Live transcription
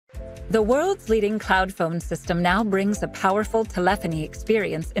The world's leading cloud phone system now brings a powerful telephony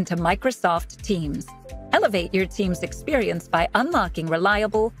experience into Microsoft Teams. Elevate your Teams experience by unlocking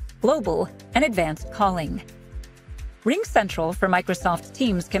reliable, global, and advanced calling. RingCentral for Microsoft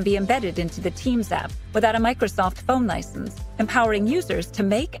Teams can be embedded into the Teams app without a Microsoft phone license, empowering users to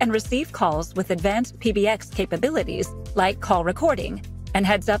make and receive calls with advanced PBX capabilities like call recording and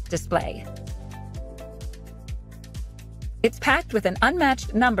heads-up display. It's packed with an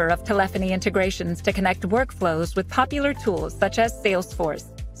unmatched number of telephony integrations to connect workflows with popular tools such as Salesforce,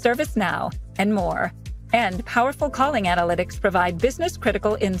 ServiceNow, and more. And powerful calling analytics provide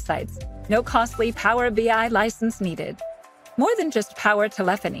business-critical insights. No costly Power BI license needed. More than just power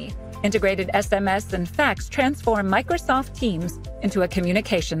telephony, integrated SMS and fax transform Microsoft Teams into a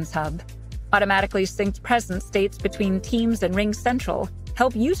communications hub. Automatically synced presence states between Teams and RingCentral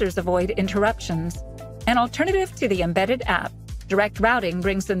help users avoid interruptions. An alternative to the embedded app, direct routing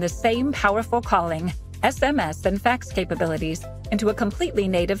brings in the same powerful calling, SMS, and fax capabilities into a completely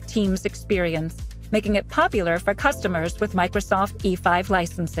native Teams experience, making it popular for customers with Microsoft E5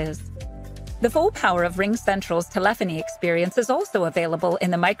 licenses. The full power of RingCentral's telephony experience is also available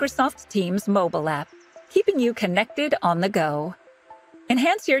in the Microsoft Teams mobile app, keeping you connected on the go.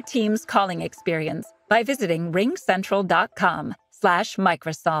 Enhance your Teams calling experience by visiting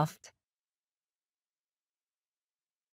ringcentral.com/Microsoft.